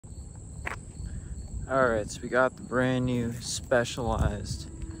Alright, so we got the brand new Specialized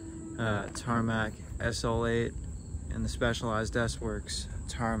Tarmac SL8 and the Specialized S-Works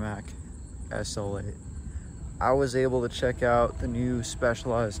Tarmac SL8. I was able to check out the new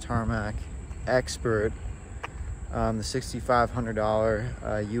Specialized Tarmac Expert, the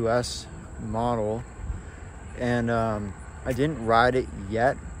 $6,500 US model, and I didn't ride it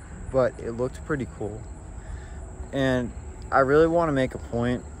yet, but it looked pretty cool. And I really want to make a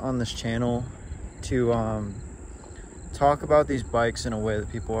point on this channel to talk about these bikes in a way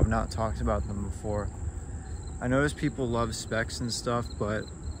that people have not talked about them before. I notice people love specs and stuff, but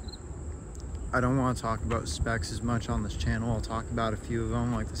I don't want to talk about specs as much on this channel. I'll talk about a few of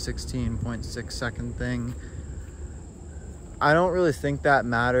them, like the 16.6 second thing. I don't really think that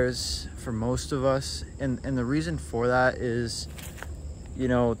matters for most of us, and the reason for that is, you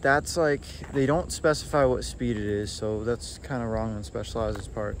know, that's like, they don't specify what speed it is, so that's kind of wrong on Specialized's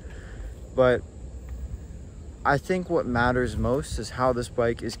part. But I think what matters most is how this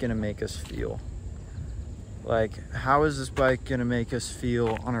bike is going to make us feel. Like, how is this bike going to make us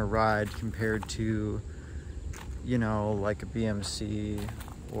feel on a ride compared to, you know, like a BMC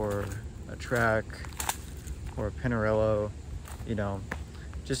or a Trek or a Pinarello, you know,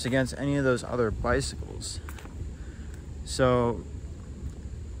 just against any of those other bicycles. So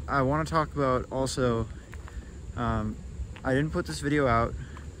I want to talk about also, I didn't put this video out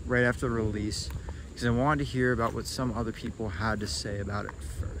right after the release because I wanted to hear about what some other people had to say about it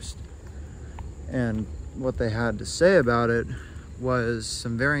first. And what they had to say about it was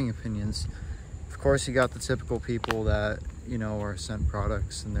some varying opinions. Of course, you got the typical people that, you know, are sent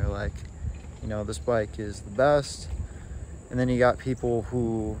products and they're like, you know, this bike is the best. And then you got people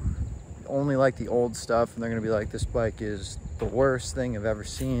who only like the old stuff and they're gonna be like, this bike is the worst thing I've ever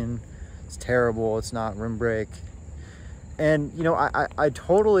seen. It's terrible, it's not rim brake. And, you know, I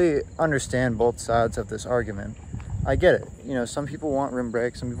totally understand both sides of this argument. I get it. You know, some people want rim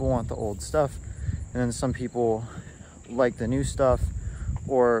brake, some people want the old stuff. And then some people like the new stuff,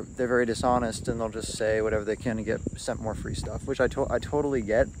 or they're very dishonest and they'll just say whatever they can to get sent more free stuff, which I totally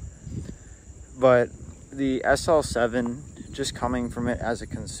get. But the SL7, just coming from it as a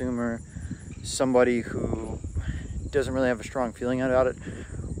consumer, somebody who doesn't really have a strong feeling about it,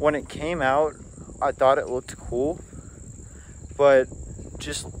 when it came out, I thought it looked cool. But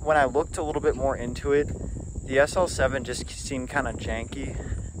just when I looked a little bit more into it, the SL7 just seemed kind of janky,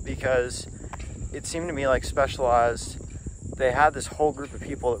 because it seemed to me like Specialized, they had this whole group of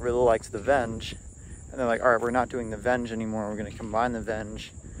people that really liked the Venge, and they're like, all right, we're not doing the Venge anymore, we're going to combine the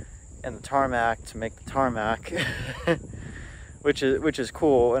Venge and the Tarmac to make the Tarmac, which is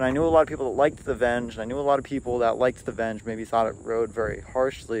cool. And I knew a lot of people that liked the Venge, and I knew a lot of people that liked the Venge maybe thought it rode very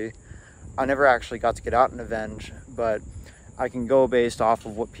harshly. I never actually got to get out in a Venge, but I can go based off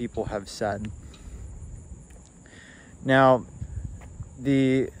of what people have said. Now,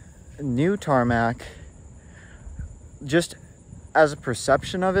 the new Tarmac, just as a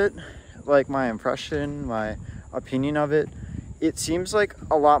perception of it, like my impression, my opinion of it, it seems like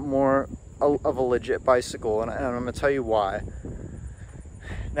a lot more of a legit bicycle, and I'm gonna tell you why.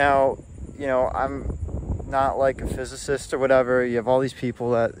 Now, you know, I'm not like a physicist or whatever. You have all these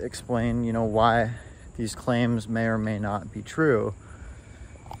people that explain, you know, why these claims may or may not be true.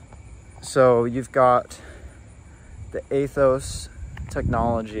 So you've got the ethos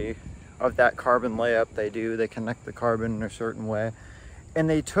technology of that carbon layup they connect the carbon in a certain way, and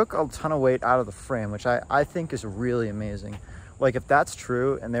they took a ton of weight out of the frame, which I think is really amazing. Like, if that's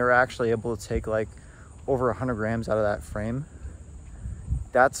true and they were actually able to take like over 100 grams out of that frame,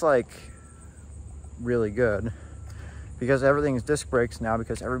 that's like really good, because everything is disc brakes now,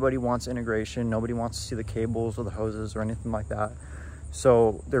 because everybody wants integration. Nobody wants to see the cables or the hoses or anything like that.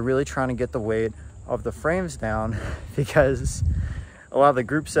 So they're really trying to get the weight of the frames down, because a lot of the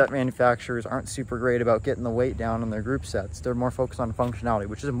group set manufacturers aren't super great about getting the weight down on their group sets. They're more focused on functionality,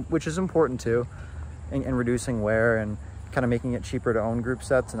 which is important too, and reducing wear and kind of making it cheaper to own group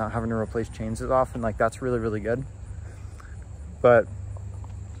sets and not having to replace chains as often. Like, that's really, really good. But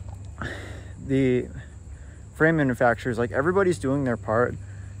the frame manufacturers, like, everybody's doing their part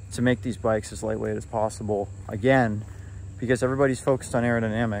to make these bikes as lightweight as possible, again, because everybody's focused on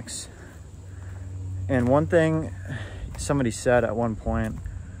aerodynamics. And one thing somebody said at one point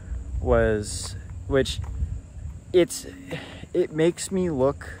was, which it makes me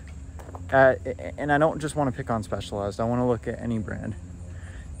look at, and I don't just want to pick on Specialized, I want to look at any brand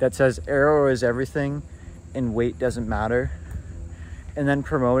that says aero is everything and weight doesn't matter, and then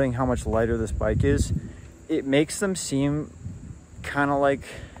promoting how much lighter this bike is. It makes them seem kind of like,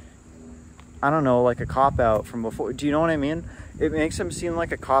 I don't know, like a cop-out from before. Do you know what I mean? it makes them seem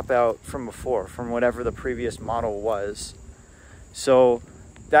like a cop-out from before, from whatever the previous model was. So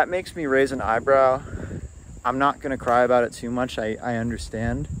that makes me raise an eyebrow. I'm not going to cry about it too much. I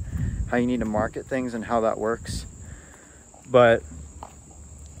understand how you need to market things and how that works. But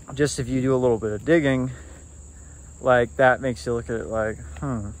just if you do a little bit of digging, like, that makes you look at it like,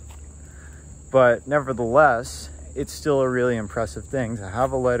 But nevertheless, it's still a really impressive thing to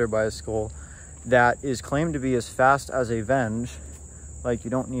have a lighter bicycle that is claimed to be as fast as a Venge. Like, you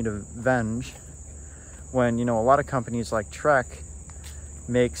don't need a Venge. When, you know, a lot of companies like Trek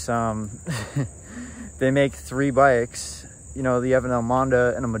make they make 3 bikes. You know, you have an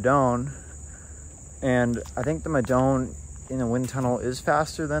Almonda and a Madone. And I think the Madone in the wind tunnel is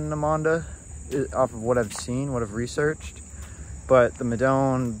faster than the Almonda, off of what I've seen, what I've researched. But the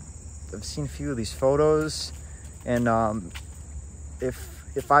Madone, I've seen a few of these photos, and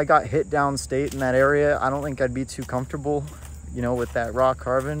if I got hit downstate in that area, I don't think I'd be too comfortable, you know, with that raw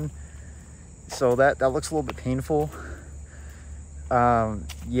carbon. So that looks a little bit painful.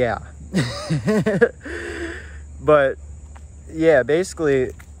 Yeah. But yeah,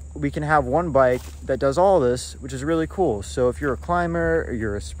 basically we can have one bike that does all this, which is really cool. So if you're a climber or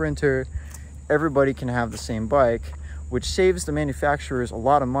you're a sprinter, everybody can have the same bike, which saves the manufacturers a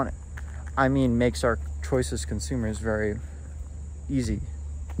lot of money. I mean, makes our choice as consumers very easy.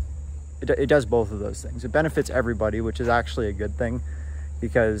 It does both of those things. It benefits everybody, which is actually a good thing,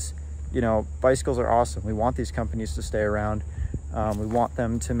 because, you know, bicycles are awesome. We want these companies to stay around. We want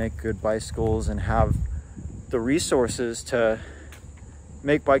them to make good bicycles and have the resources to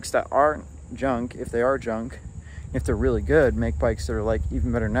make bikes that aren't junk. If they are junk, if they're really good, make bikes that are like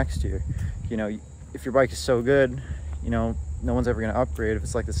even better next year. You know, if your bike is so good, you know, no one's ever going to upgrade if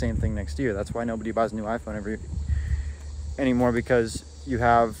it's like the same thing next year. That's why nobody buys a new iPhone anymore, because you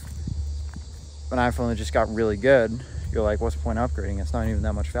have an iPhone that just got really good. You're like, what's the point of upgrading? It's not even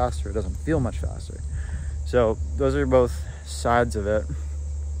that much faster. It doesn't feel much faster. So those are both sides of it.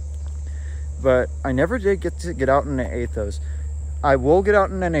 But I never did get to get out in an Athos. I will get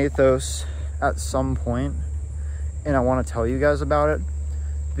out in an Athos at some point, and I want to tell you guys about it,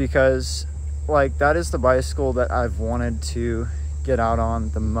 because like, that is the bicycle that I've wanted to get out on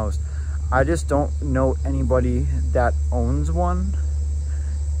the most. I just don't know anybody that owns one,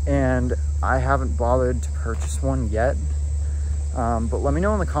 and I haven't bothered to purchase one yet. But let me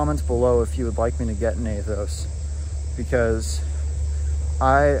know in the comments below if you would like me to get an Athos, because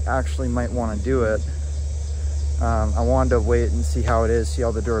I actually might want to do it. I wanted to wait and see how it is, see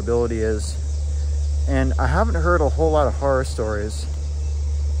how the durability is. And I haven't heard a whole lot of horror stories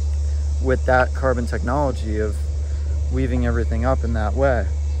with that carbon technology of weaving everything up in that way.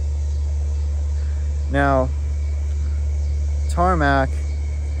 Now, Tarmac,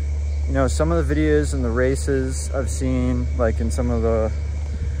 you know, some of the videos and the races I've seen, like in some of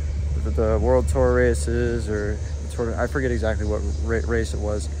the World Tour races, or I forget exactly what race it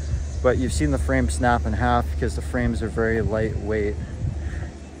was, but you've seen the frame snap in half because the frames are very lightweight.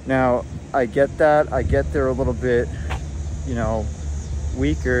 Now, I get that. I get they're a little bit, you know,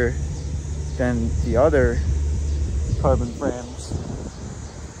 weaker than the other carbon frames,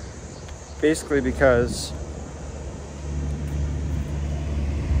 basically because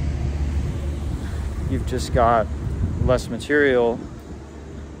you've just got less material.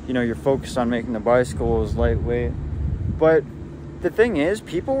 You know, you're focused on making the bicycle as lightweight. But the thing is,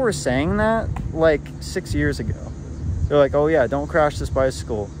 people were saying that like 6 years ago. They're like, oh yeah, don't crash this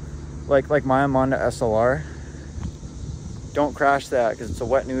bicycle. Like my Almonda SLR. Don't crash that because it's a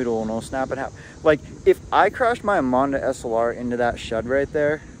wet noodle and it'll snap in half. Like, if I crashed my Almonda SLR into that shed right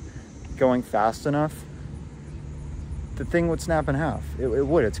there, going fast enough, the thing would snap in half. It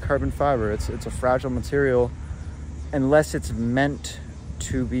would. It's carbon fiber. It's a fragile material, unless it's meant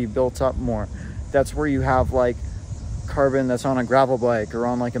to be built up more. That's where you have like carbon that's on a gravel bike or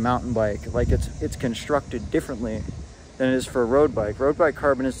on like a mountain bike. Like, it's constructed differently than it is for a road bike. Road bike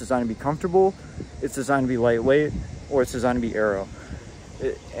carbon is designed to be comfortable. It's designed to be lightweight, or it's designed to be aero.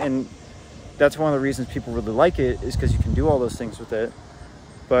 And that's one of the reasons people really like it, is because you can do all those things with it.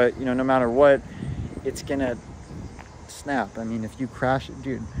 But, you know, no matter what, it's gonna snap. I mean, if you crash it,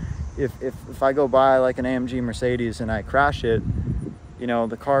 dude, if I go by like an AMG Mercedes and I crash it, you know,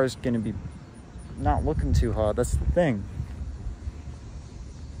 the car is gonna be not looking too hot. That's the thing.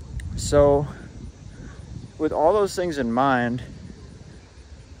 So with all those things in mind,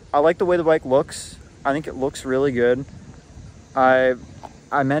 I like the way the bike looks. I think it looks really good. I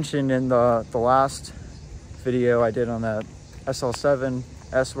mentioned in the last video I did on that SL7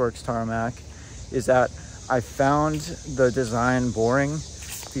 S-Works Tarmac is that I found the design boring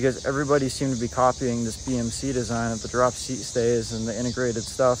because everybody seemed to be copying this BMC design of the drop seat stays and the integrated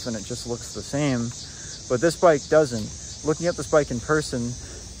stuff, and it just looks the same. But this bike doesn't. Looking at this bike in person,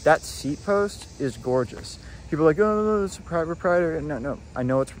 that seat post is gorgeous. People are like, oh, it's proprietary. No, I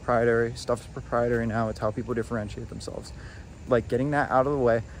know it's proprietary. Stuff's proprietary now. It's how people differentiate themselves. Like, getting that out of the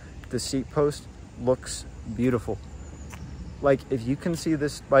way, the seat post looks beautiful. Like, if you can see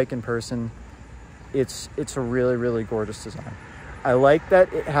this bike in person, it's a really, really gorgeous design. I like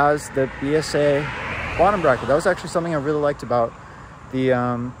that it has the BSA bottom bracket. That was actually something I really liked about the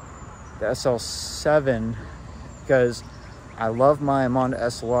SL7, because I love my Monda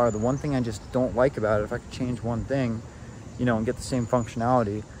SLR. The one thing I just don't like about it, if I could change one thing, you know, and get the same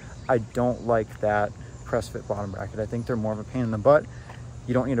functionality, I don't like that press fit bottom bracket. I think they're more of a pain in the butt.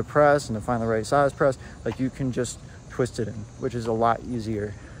 You don't need to press and to find the right size press. Like, you can just twist it in, which is a lot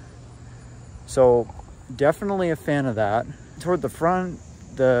easier. So definitely a fan of that. Toward the front,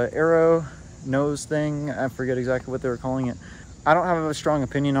 the arrow nose thing, I forget exactly what they were calling it. I don't have a strong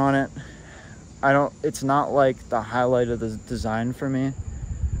opinion on it. It's not like the highlight of the design for me.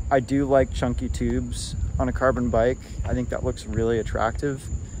 I do like chunky tubes on a carbon bike. I think that looks really attractive.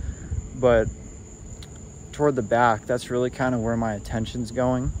 But toward the back, that's really kind of where my attention's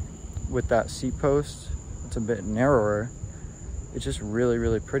going with that seat post. It's a bit narrower. It's just really,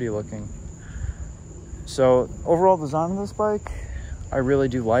 really pretty looking. So overall design of this bike, I really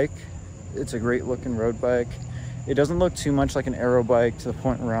do like. It's a great looking road bike. It doesn't look too much like an aero bike to the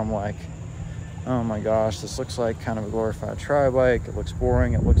point where I'm like, oh my gosh, this looks like kind of a glorified tri bike. It looks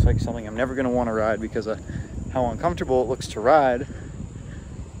boring. It looks like something I'm never going to want to ride because of how uncomfortable it looks to ride.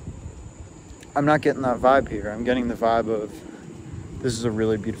 I'm not getting that vibe here. I'm getting the vibe of, this is a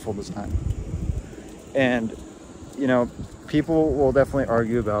really beautiful design. And, you know, people will definitely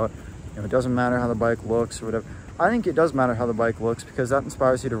argue about, you know, it doesn't matter how the bike looks or whatever. I think it does matter how the bike looks because that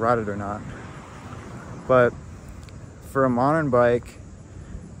inspires you to ride it or not. But for a modern bike,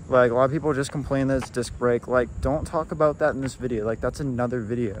 like, a lot of people just complain that it's disc brake. Like, don't talk about that in this video. Like, that's another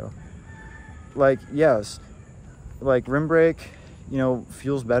video. Like, yes, like rim brake, you know,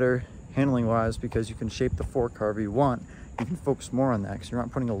 feels better handling wise because you can shape the fork however you want. You can focus more on that because you're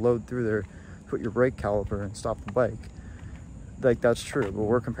not putting a load through there, put your brake caliper and stop the bike. Like, that's true, but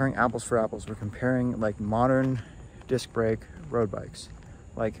we're comparing apples for apples. We're comparing like modern disc brake road bikes.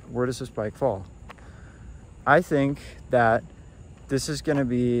 Like, where does this bike fall? I think that this is going to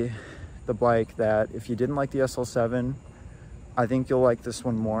be the bike that if you didn't like the SL7, I think you'll like this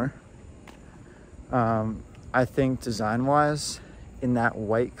one more. I think design wise, in that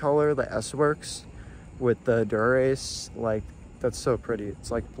white color, the S-Works with the Dura-Ace, like, that's so pretty.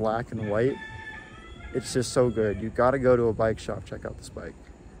 It's like black and white. It's just so good. You got to go to a bike shop, check out this bike.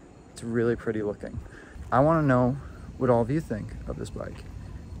 It's really pretty looking. I want to know what all of you think of this bike.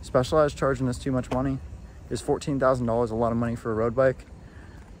 Specialized charging us too much money? Is $14,000 a lot of money for a road bike?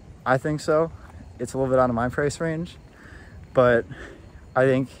 I think so. It's a little bit out of my price range, but I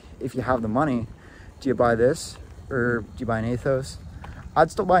think if you have the money, do you buy this or do you buy an Athos? I'd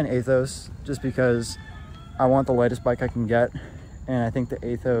still buy an Athos just because I want the lightest bike I can get, and I think the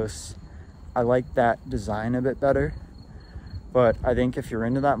Athos, I like that design a bit better. But I think if you're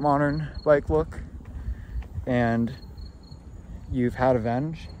into that modern bike look and you've had a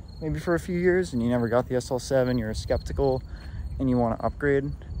Venge maybe for a few years and you never got the SL7, you're skeptical and you want to upgrade,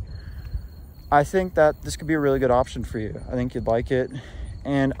 I think that this could be a really good option for you. I think you'd like it,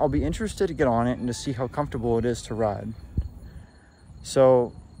 and I'll be interested to get on it and to see how comfortable it is to ride.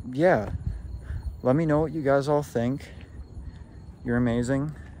 So yeah, let me know what you guys all think. You're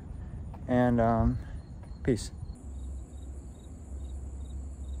amazing, and peace.